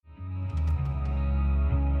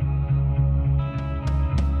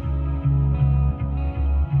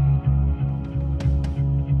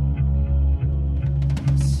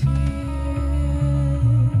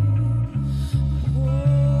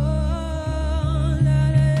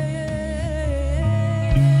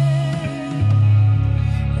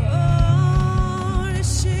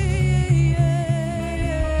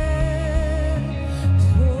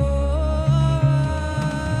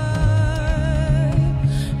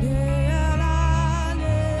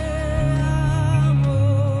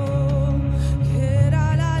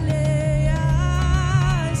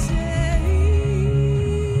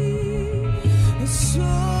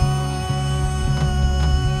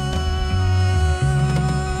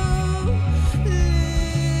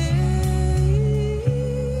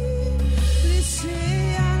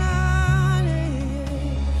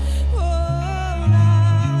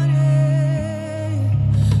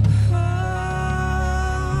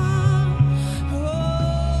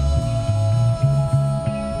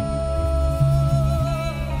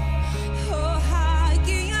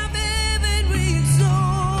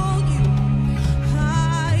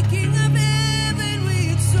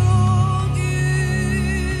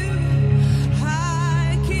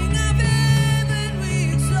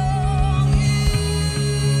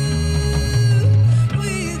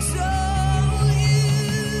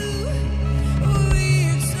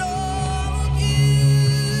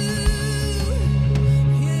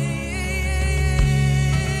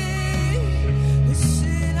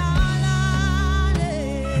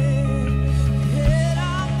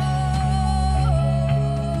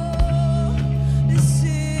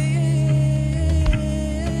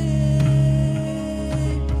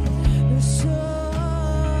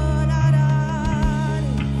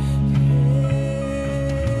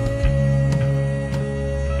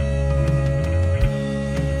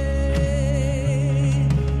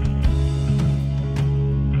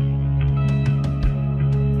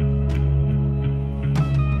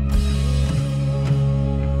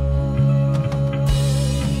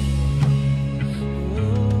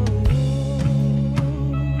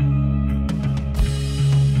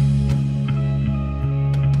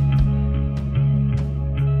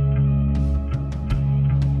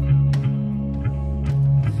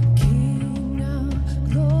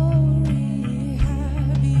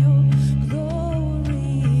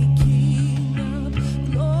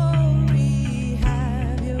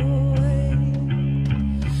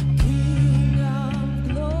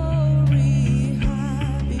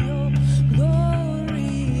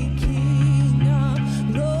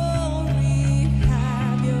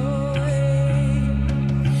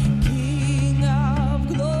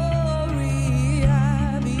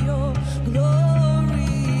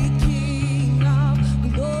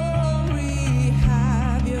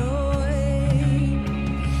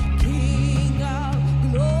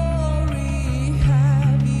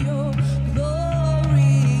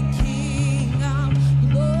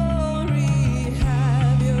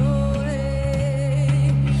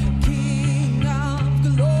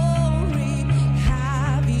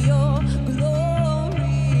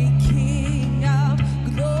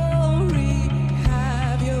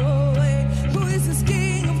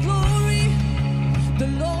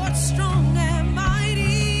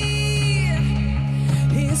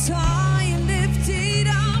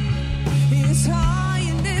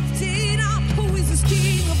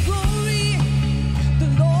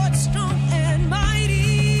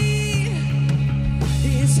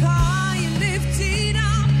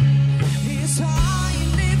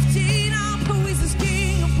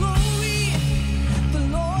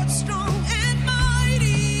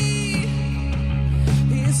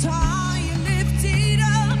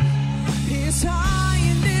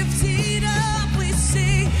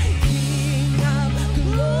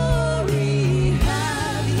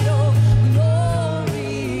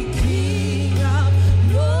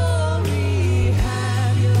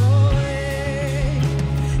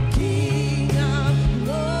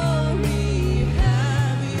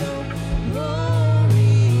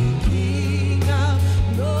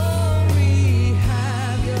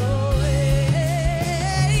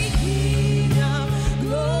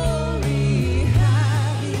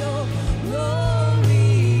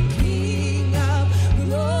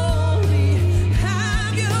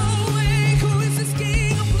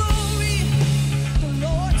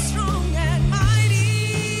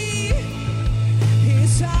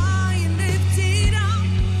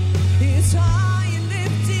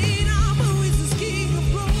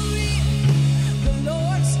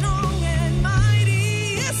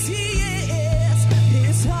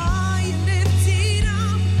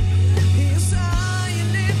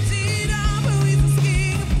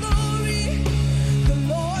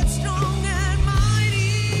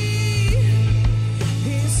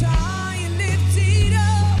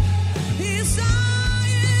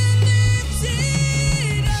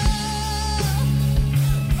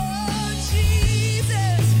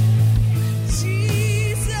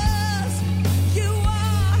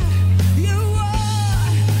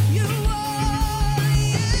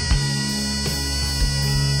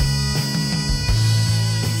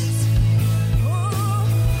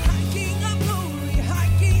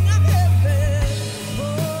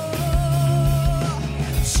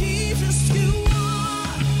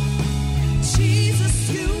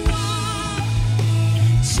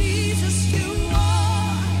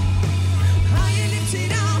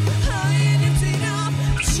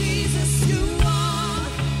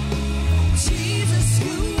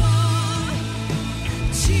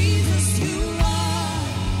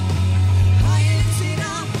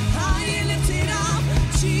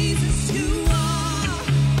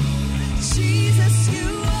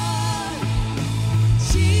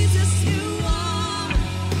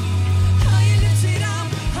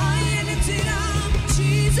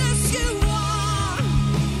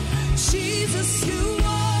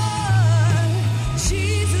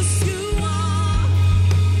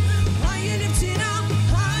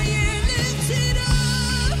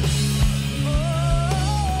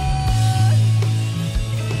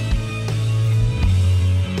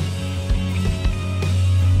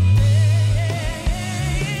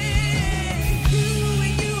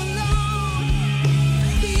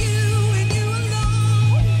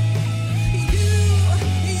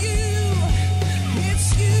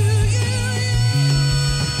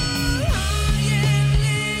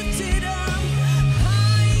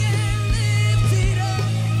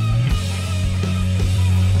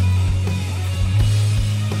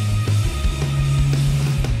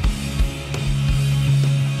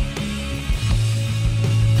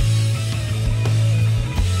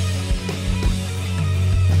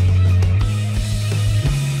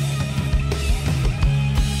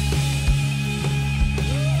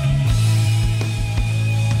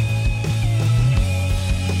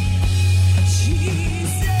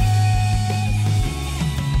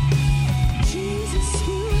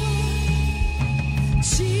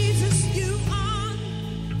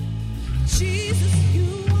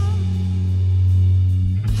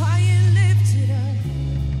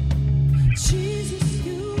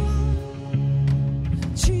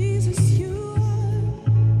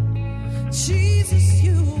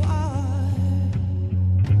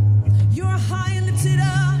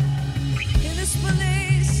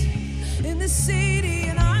city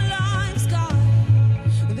in our lives, God.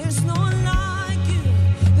 There's no one like you.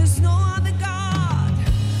 There's no other God.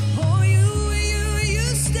 Oh, you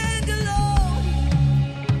stand alone.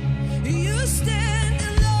 You stand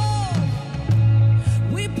alone.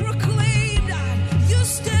 We proclaim that you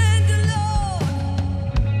stand alone.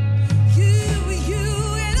 You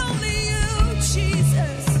and only you,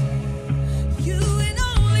 Jesus. You and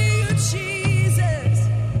only you, Jesus.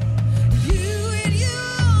 You and you,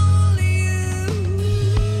 only you.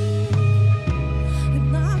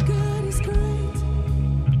 And our God is great.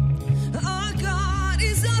 Our God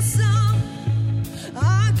is awesome.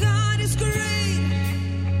 Our God is great.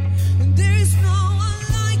 And there is no one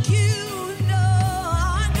like you. No,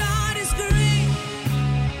 our God is great.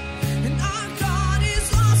 And our God is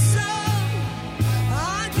awesome.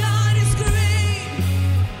 Our God is great.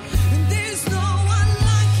 And there's no one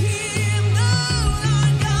like him. No,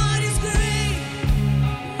 our God is great.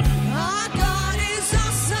 Our God is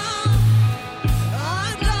awesome.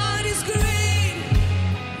 Our God is great.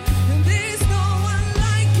 And there's no one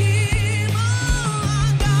like him. Oh,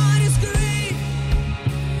 our God is great.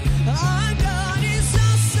 Our God is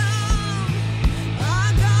awesome.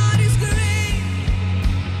 Our God is great.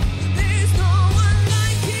 There's no one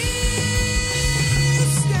like him. You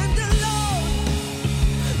stand alone.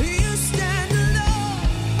 You stand alone.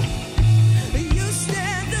 You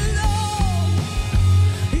stand alone.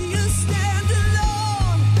 You stand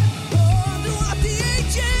alone. Oh, throughout the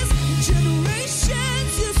ages,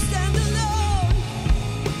 generations, you stand alone.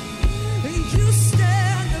 You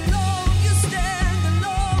stand alone. You stand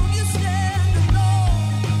alone. You stand alone.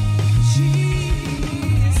 Jesus,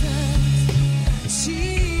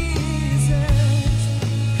 Jesus,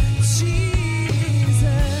 Jesus,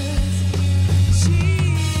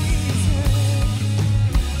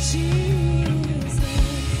 Jesus.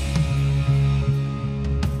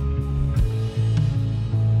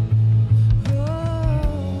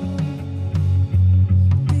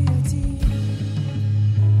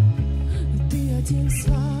 Ты один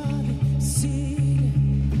славе, силе,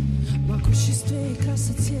 могуществе и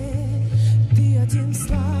красоте. Ты один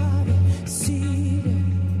славе, силе,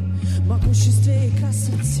 могуществе и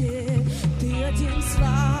красоте. Ты один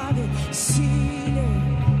славе, силе,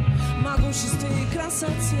 могуществе и красоте.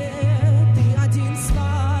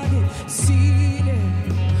 Ты один славе, силе,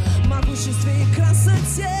 могуществе и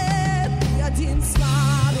красоте. Ты один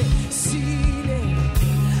славе,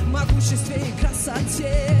 силе, могуществе и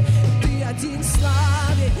красоте. Ты один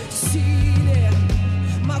славе, силе,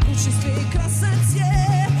 могуществе и красоте.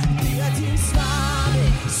 Ты один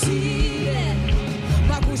славе, силе,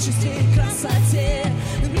 могуществе и красоте.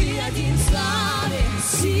 Ты один славе,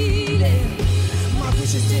 силе,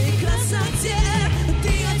 могуществе и красоте.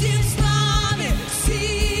 Ты один славе,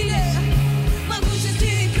 силе,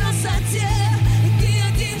 могуществе и красоте. Ты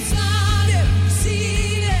один славе,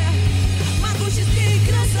 силе, могуществе и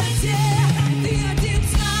красоте. Ты один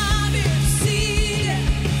славе, силе,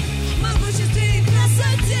 могуществе и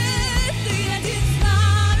красоте. Ты один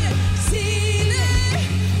славе, силе,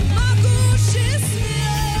 могуществе.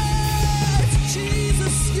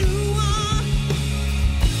 Jesus, you are.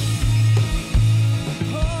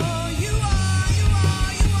 Oh, you are, you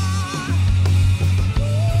are, you are.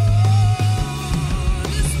 Oh,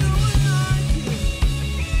 there's no one like you.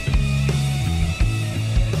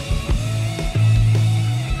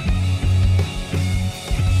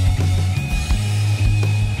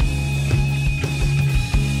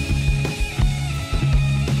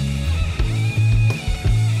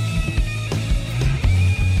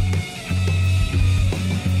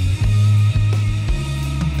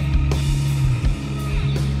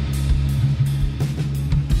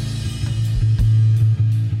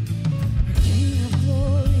 King of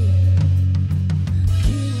glory,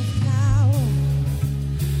 King of power,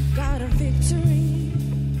 God of victory,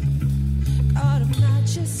 God of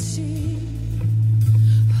majesty.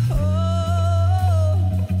 Oh,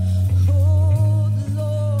 the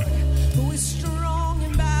Lord who is strong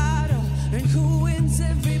in battle and who wins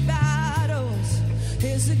every battle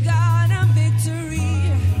is the God of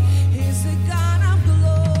victory, is the God of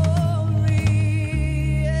glory.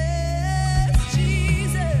 Yes,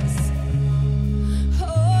 Jesus.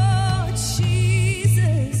 Oh,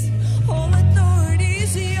 Jesus, all authority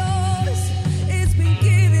is yours. It's been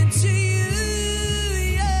given to you.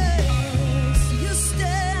 Yes, you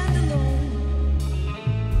stand alone.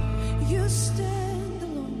 You stand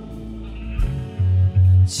alone.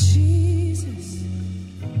 Jesus,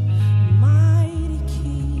 mighty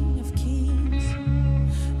King of kings,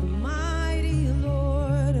 mighty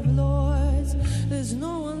Lord of lords. There's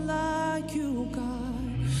no one like you,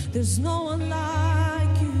 God. There's no one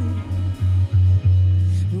like you.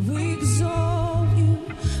 We exalt you.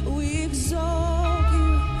 We exalt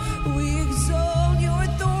you. We exalt your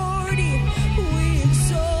authority. We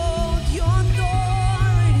exalt your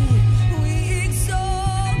authority. We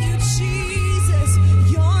exalt you, Jesus.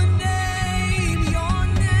 Your name, your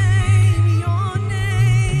name, your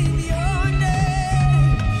name, your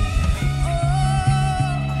name. Oh,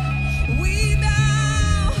 we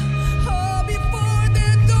bow before the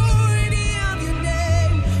authority of your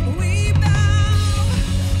name. We bow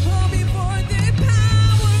before the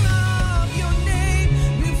power of your name.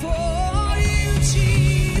 Before you,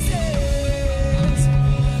 Jesus.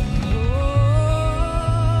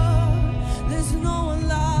 Oh, there's no one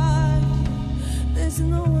like you. There's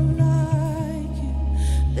no one like you.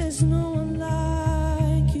 There's no one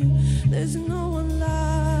like you. There's no one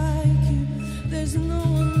like you. There's no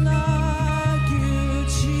one like you,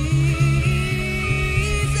 Jesus.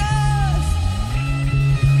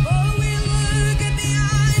 Oh, we look at the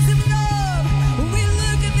eyes of love. We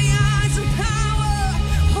look at the eyes of power.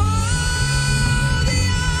 Oh, the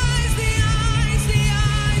eyes, the eyes, the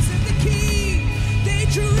eyes of the King. They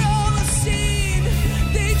draw us in.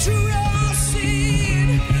 They draw us in.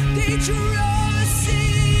 They draw us in.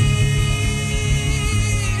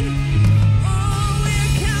 Oh,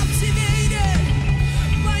 we're captivated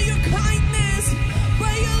by your kindness,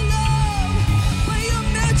 by your love, by your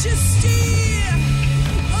majesty.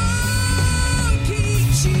 Oh, King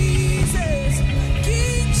Jesus,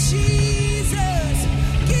 King Jesus,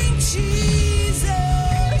 King Jesus.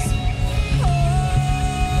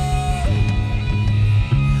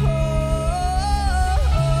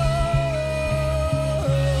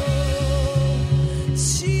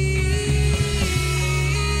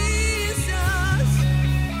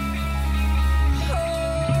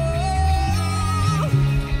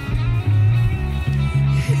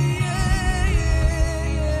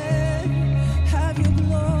 Have your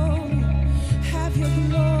glory, have your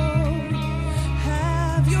glory,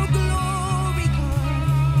 have your glory, God.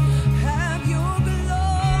 Have your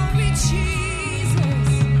glory, Jesus.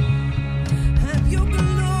 Have your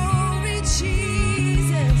glory,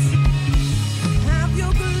 Jesus. Have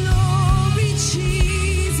your glory,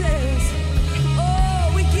 Jesus.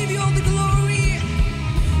 Oh, we give you all the glory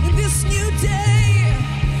in this new day,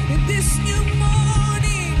 in this new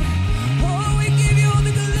morning. Oh, we give you all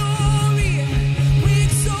the glory. We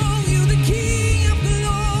exalt you, the King of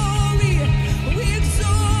glory. We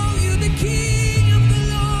exalt you, the King of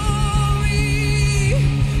glory.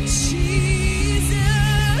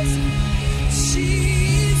 Jesus,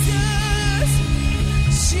 Jesus,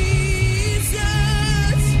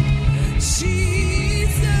 Jesus,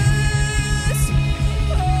 Jesus.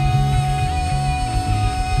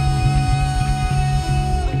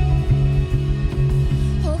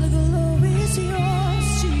 All the glory is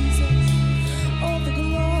yours, Jesus. All the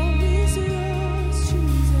glory is yours,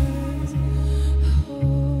 Jesus.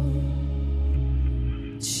 Oh,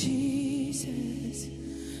 Jesus,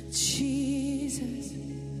 Jesus.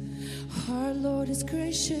 Our Lord is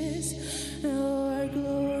gracious, and our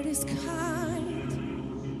Lord is kind.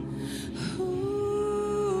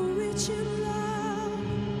 Oh, rich in love,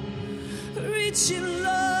 rich in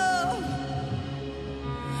love.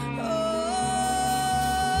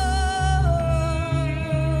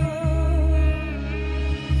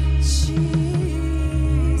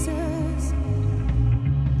 Jesus,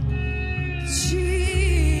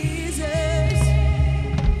 Jesus,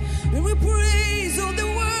 and we praise all the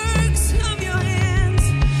works of your hands,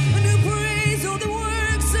 and we praise all the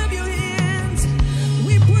works of your hands.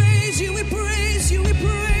 We praise you, we praise you, we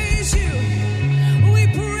praise you, we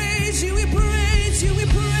praise you, we praise you, we praise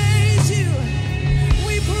you,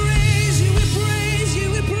 we praise you, we praise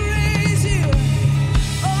you, we praise you.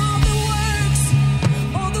 All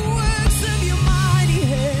the works of your mighty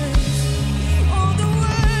hands, all the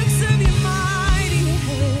works of your mighty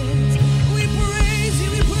hands. We praise you,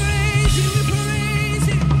 we praise you, we praise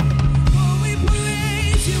you. Oh, we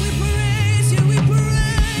praise you, we praise you, we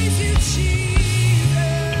praise you, Jesus.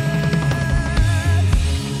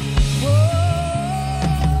 Oh,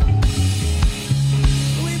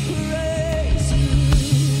 we praise you,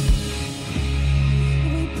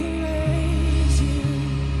 we praise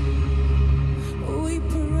you, we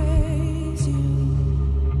praise you,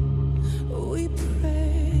 we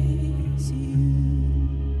praise you.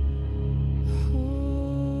 Oh,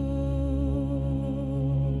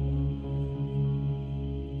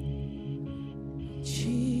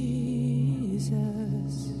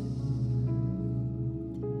 Jesus,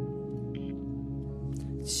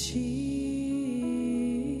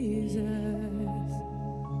 Jesus,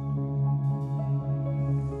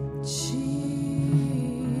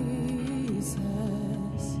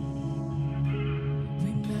 Jesus.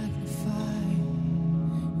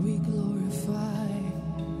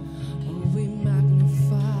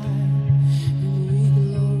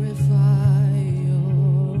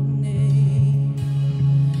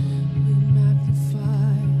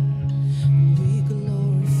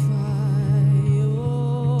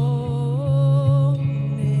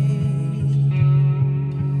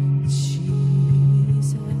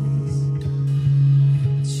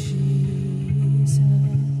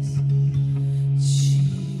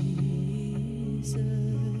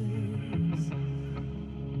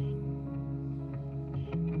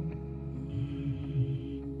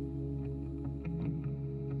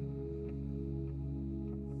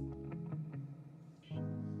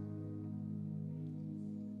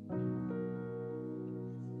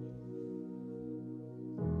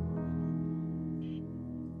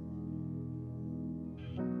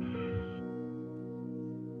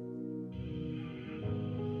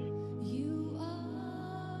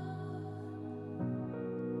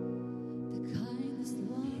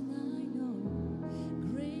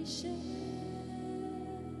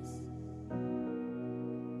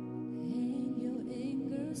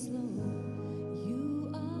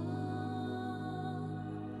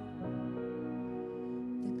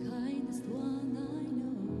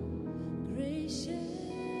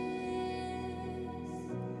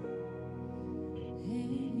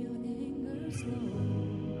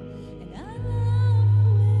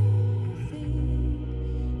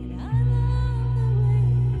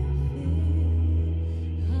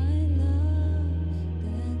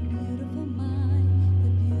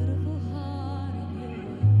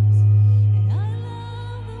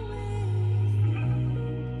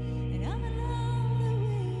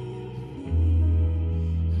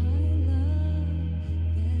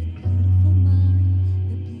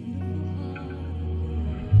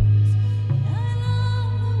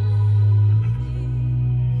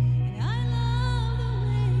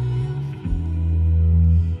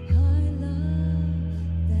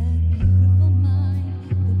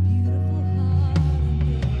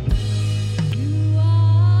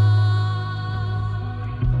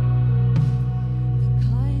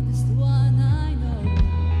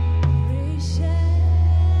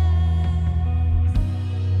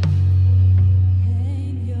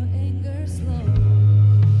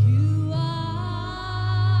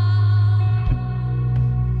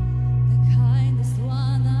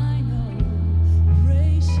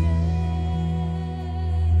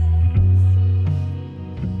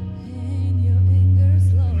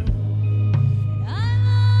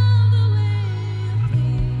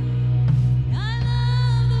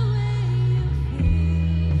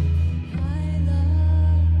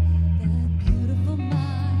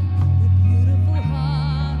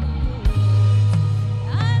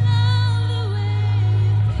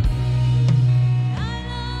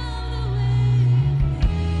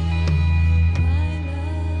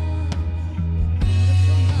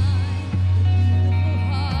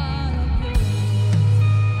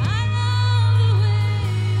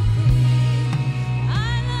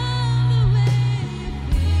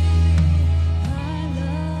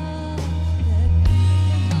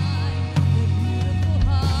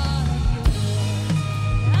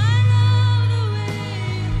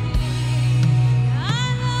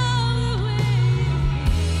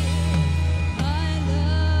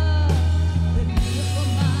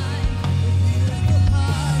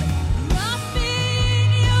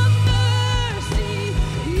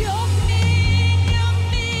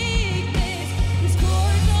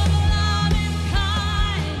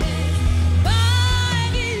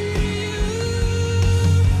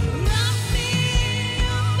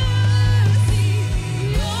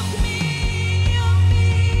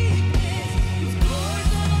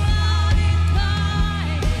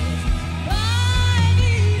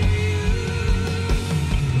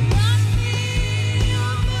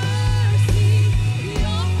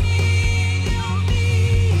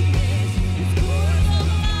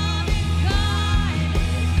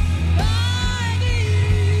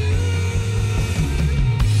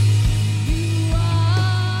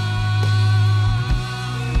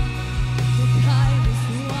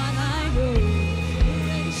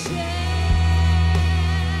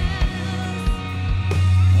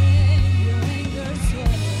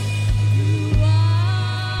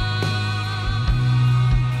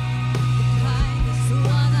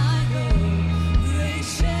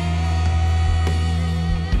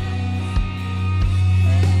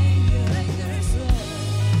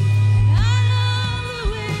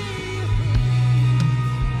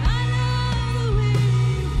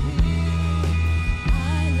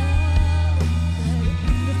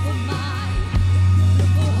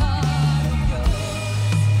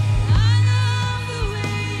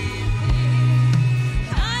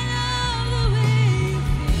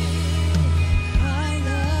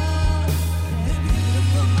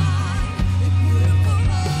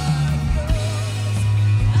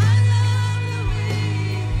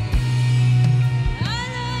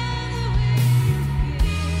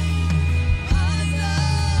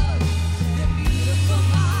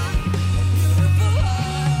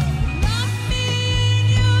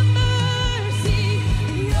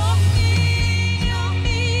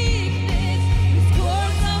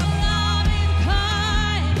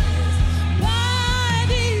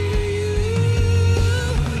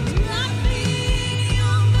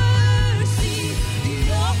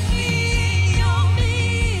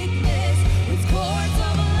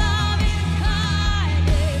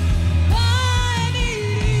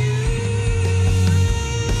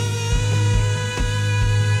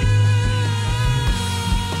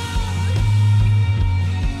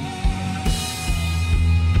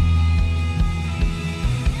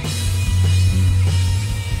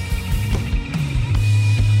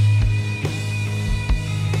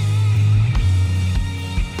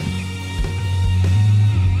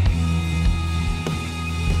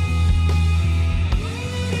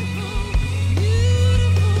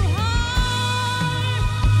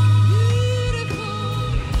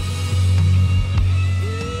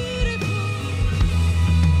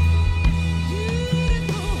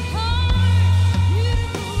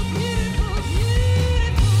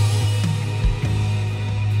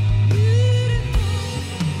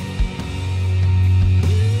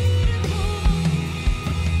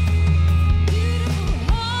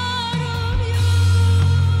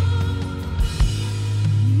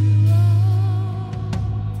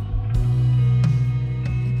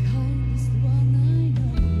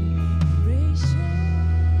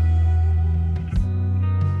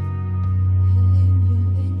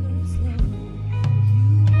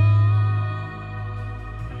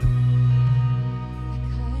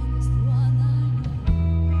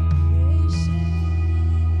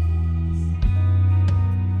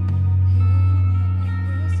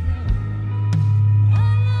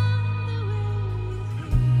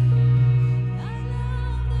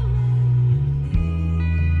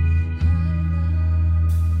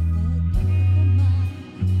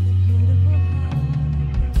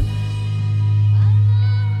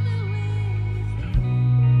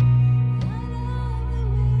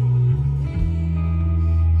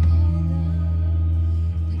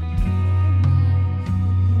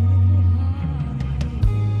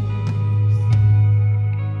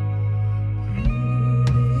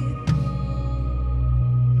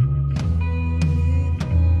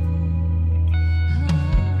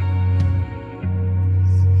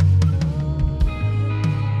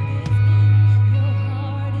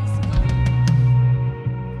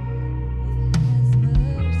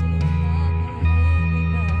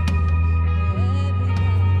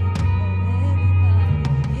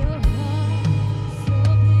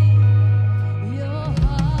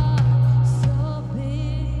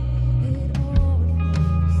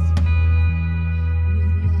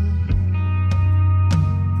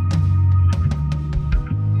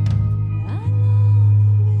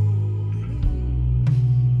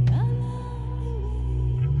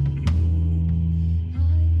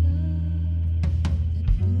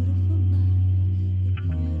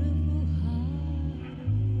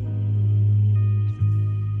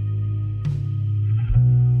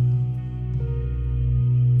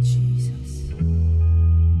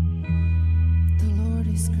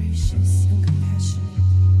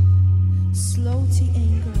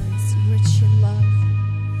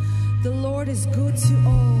 good to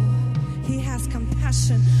all. He has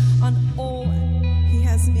compassion on all He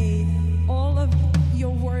has made. All of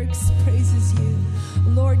your works praises you.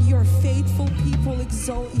 Lord, your faithful people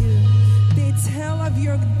exalt you. They tell of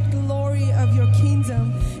your glory, of your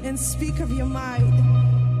kingdom, and speak of your might,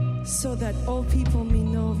 so that all people may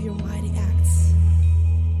know of your mighty acts.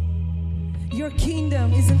 Your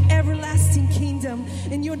kingdom is an everlasting kingdom,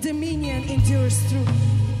 and your dominion endures through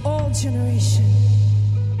all generations.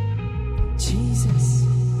 Jesus,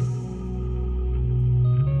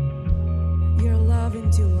 your love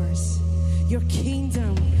endures. Your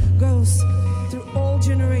kingdom goes through all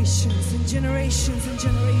generations and generations and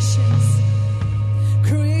generations.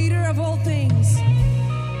 Creator of all things,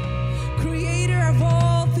 creator of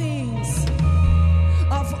all things,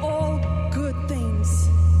 of all good things,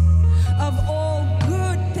 of all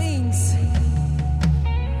good things.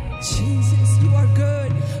 Jesus, you are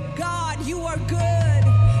good. God, you are good.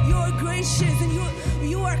 You are gracious and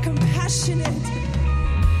you are compassionate.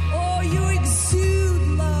 Oh, you exude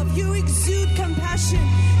love. You exude compassion.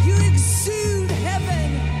 You exude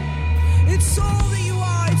heaven. It's all that you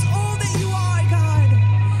are. It's all that you are, God.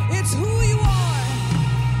 It's who you are.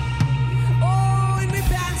 Oh, and we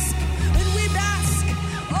bask. And we bask.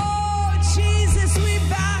 Oh, Jesus, we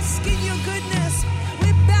bask in your goodness.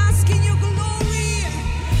 We bask in your glory.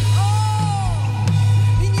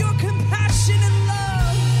 Oh, in your compassion and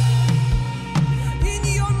love. In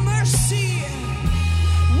your mercy.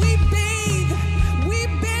 We bathe. We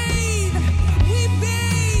bathe. We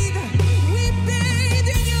bathe. We bathe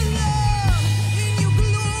in your love.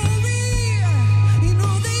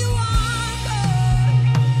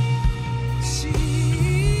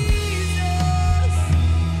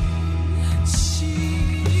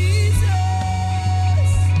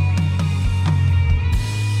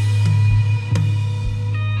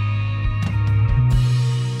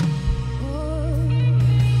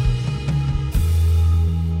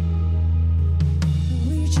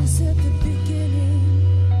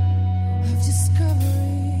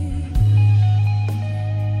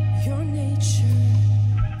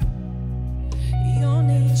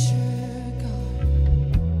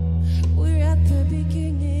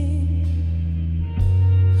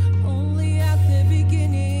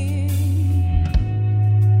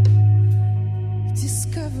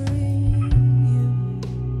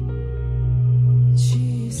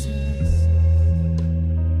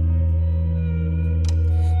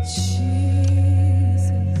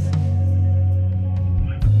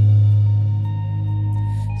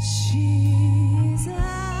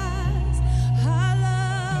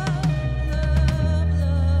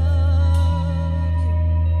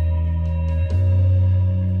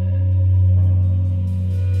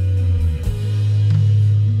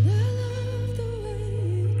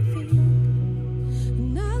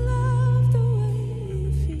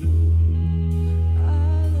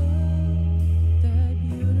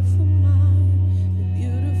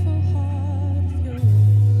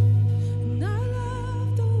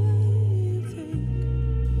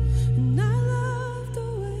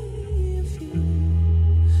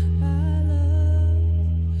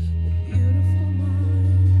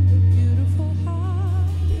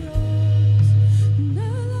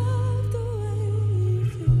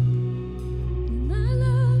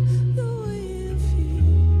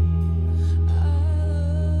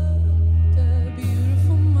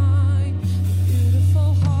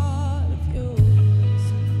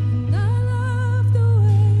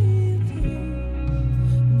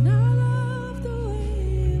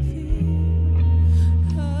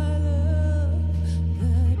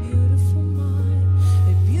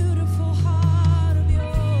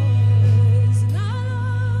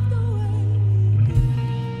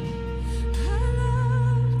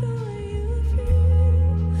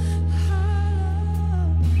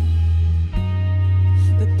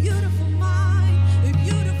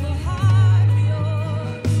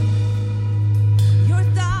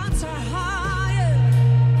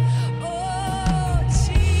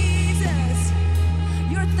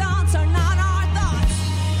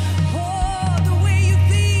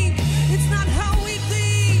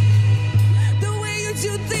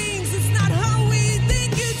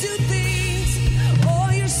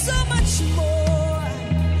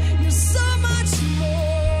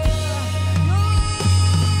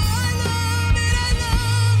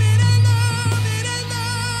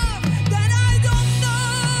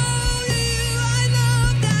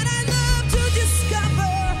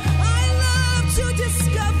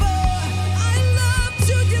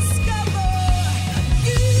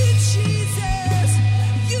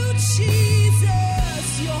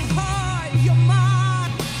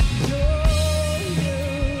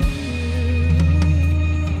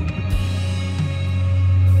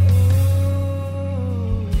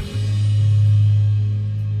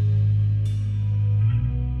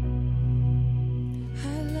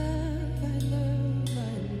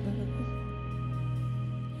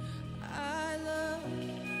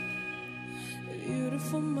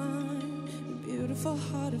 beautiful mind, a beautiful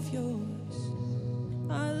heart of yours.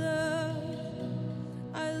 I love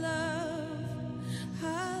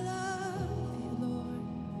you, Lord.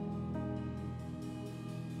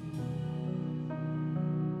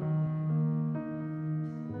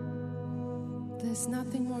 There's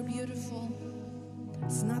nothing more beautiful,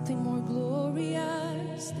 there's nothing more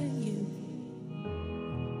glorious than you.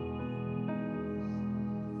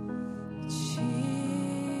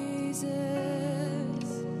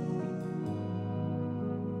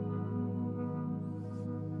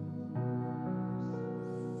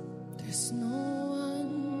 There's no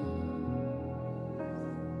one.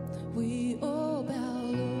 We all bow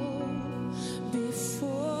low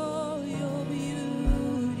before your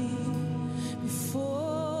beauty,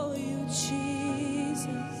 before you,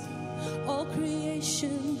 Jesus. All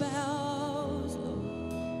creation bows low,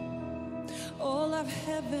 all of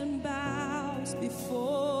heaven bows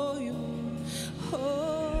before you.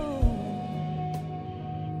 Oh,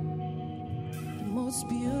 the most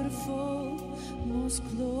beautiful, most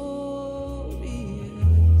glorious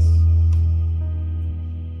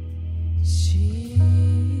Jesus.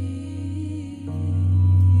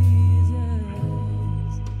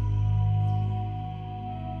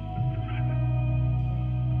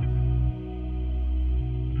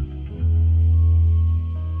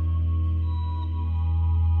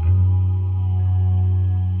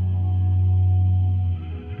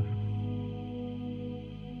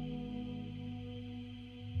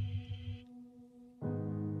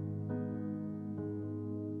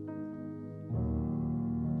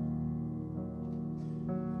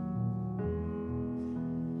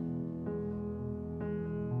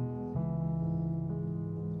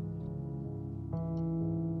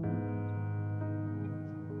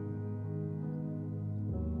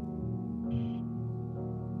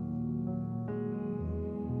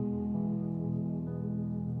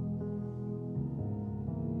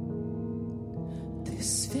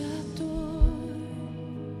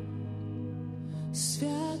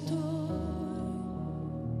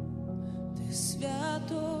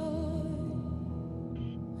 Святой,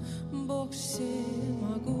 Бог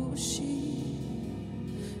всемогущий,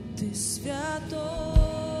 Ты святой,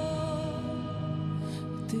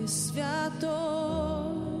 Ты святой,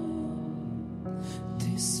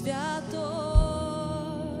 Ты святой,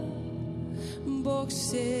 Бог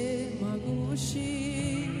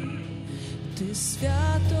всемогущий, Ты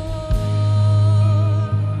святой.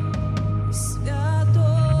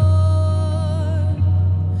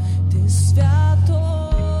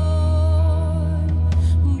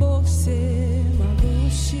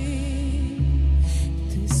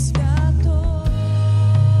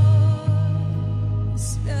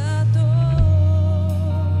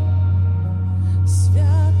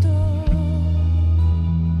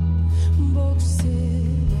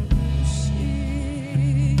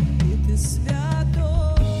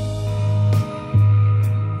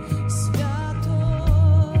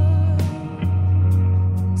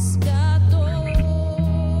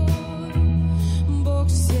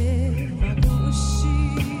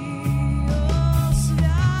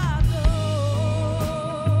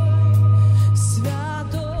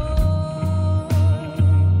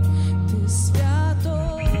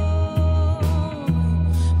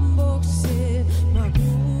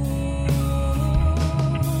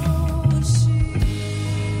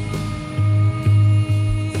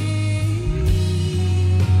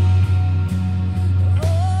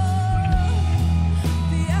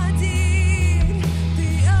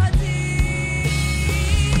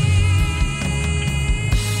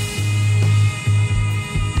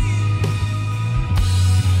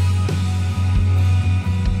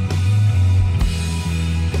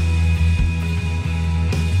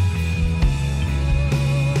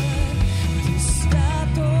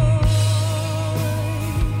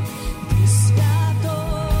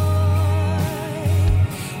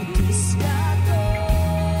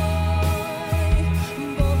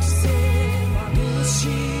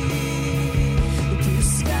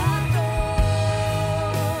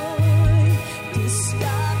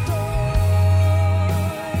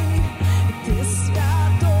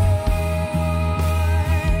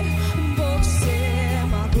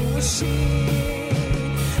 Господь.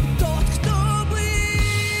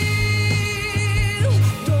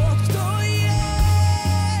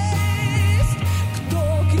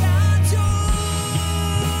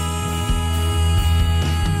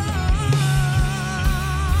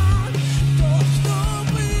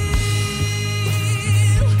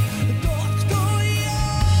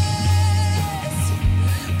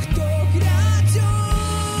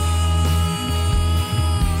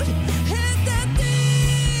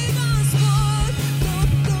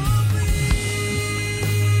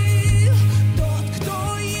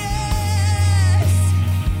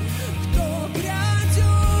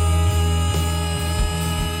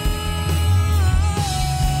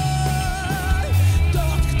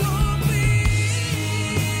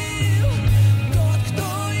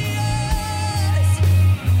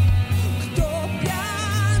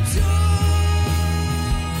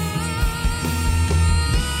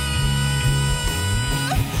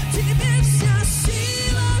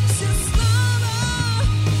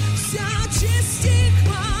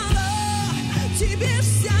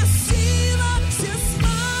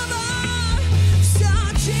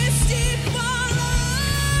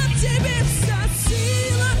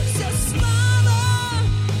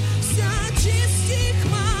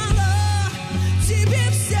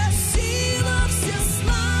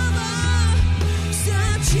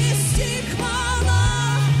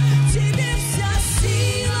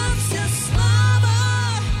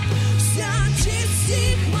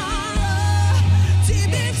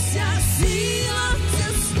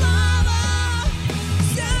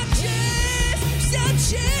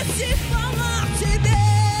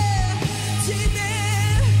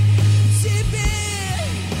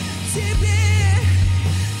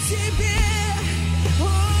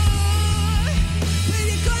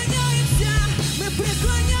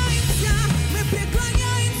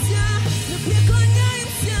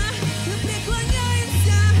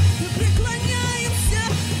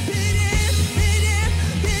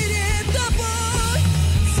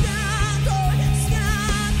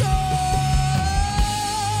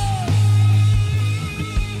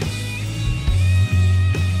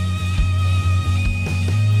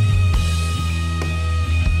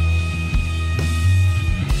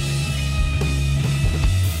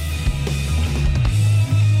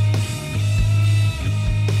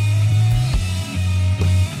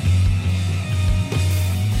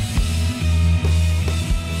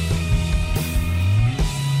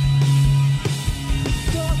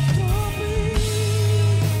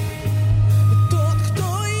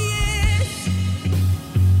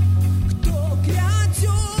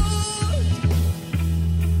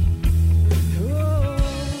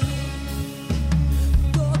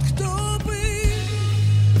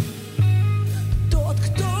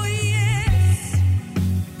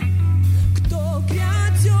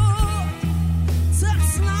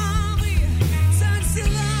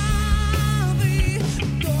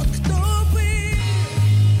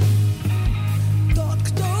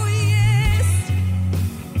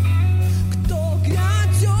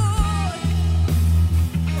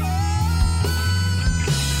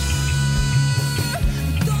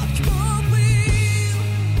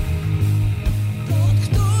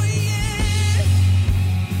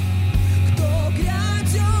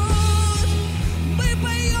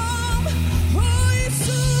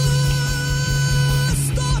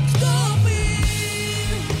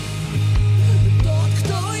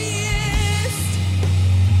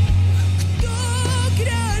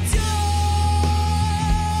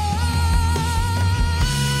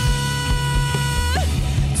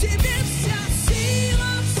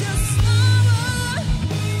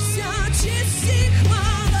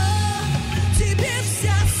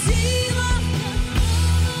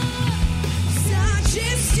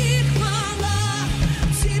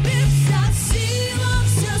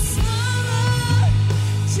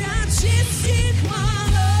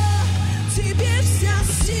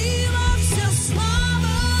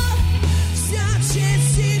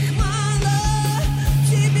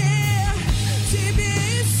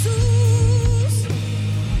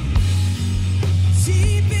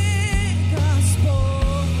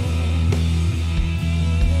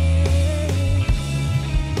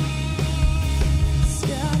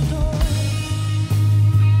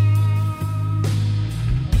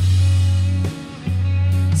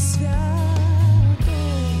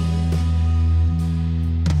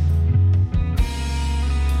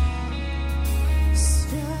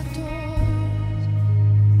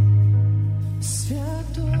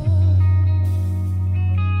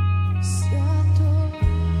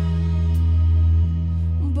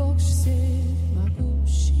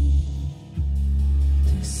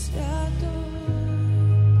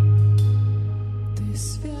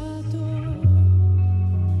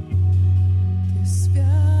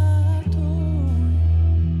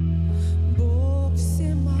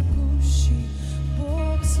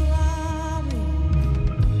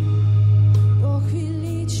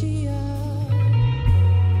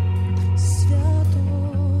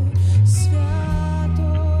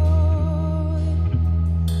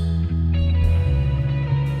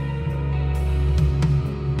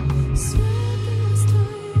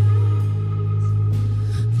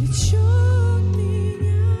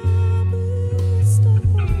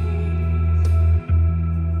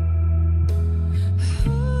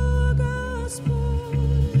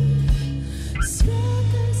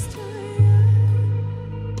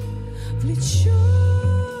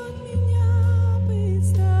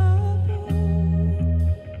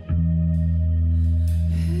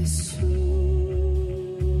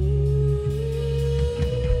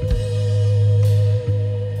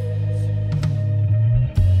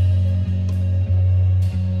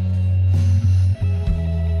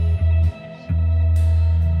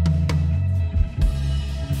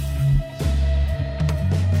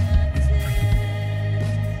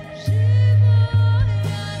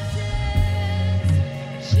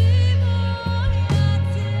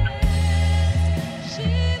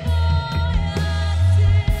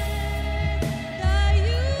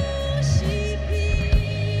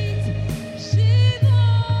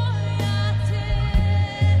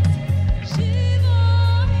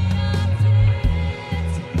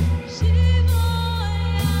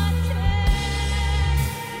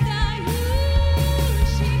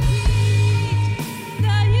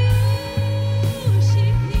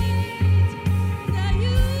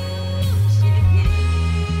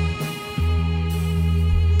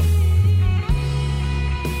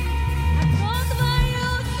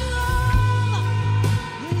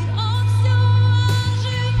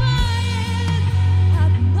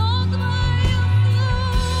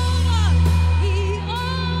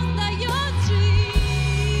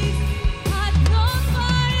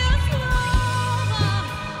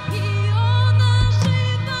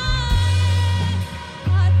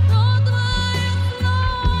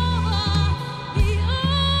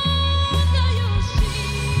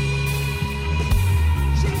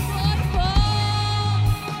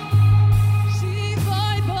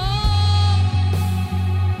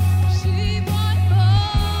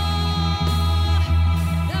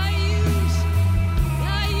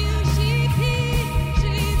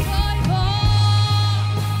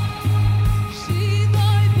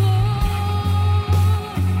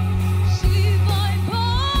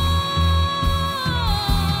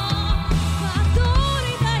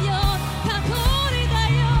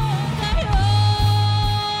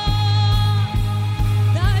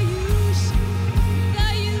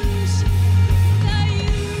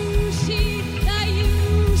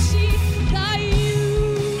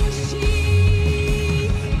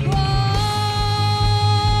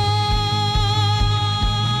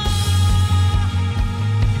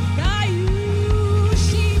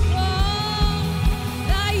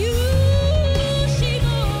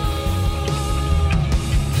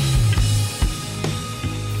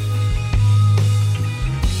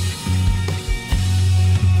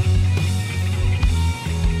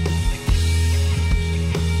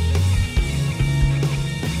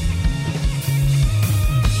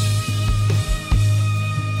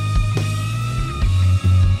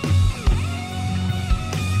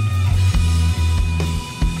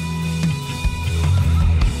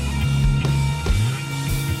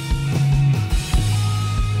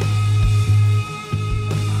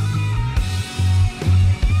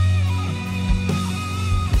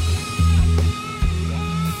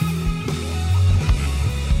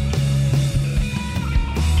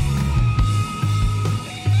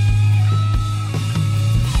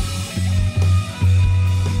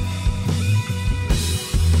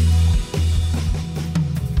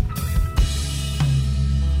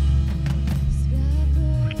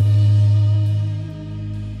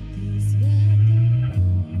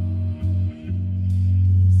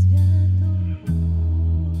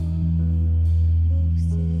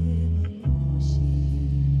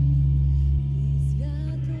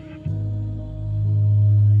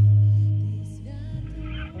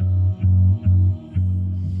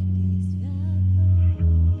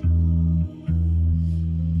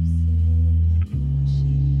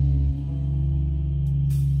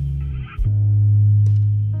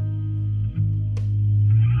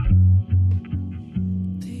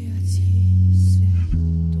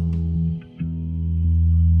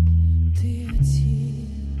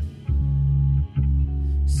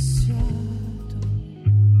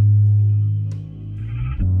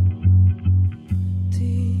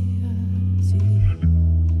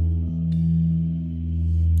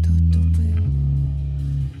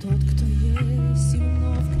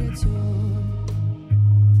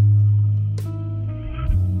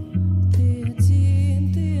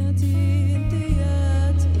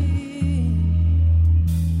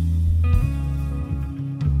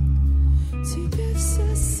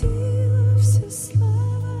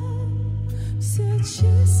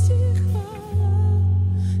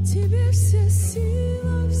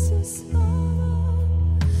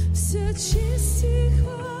 вся честь и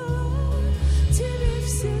хвала, Тебе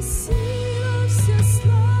вся сила, вся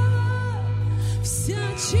слава, вся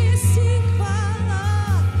честь и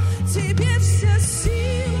хвала, Тебе вся сила.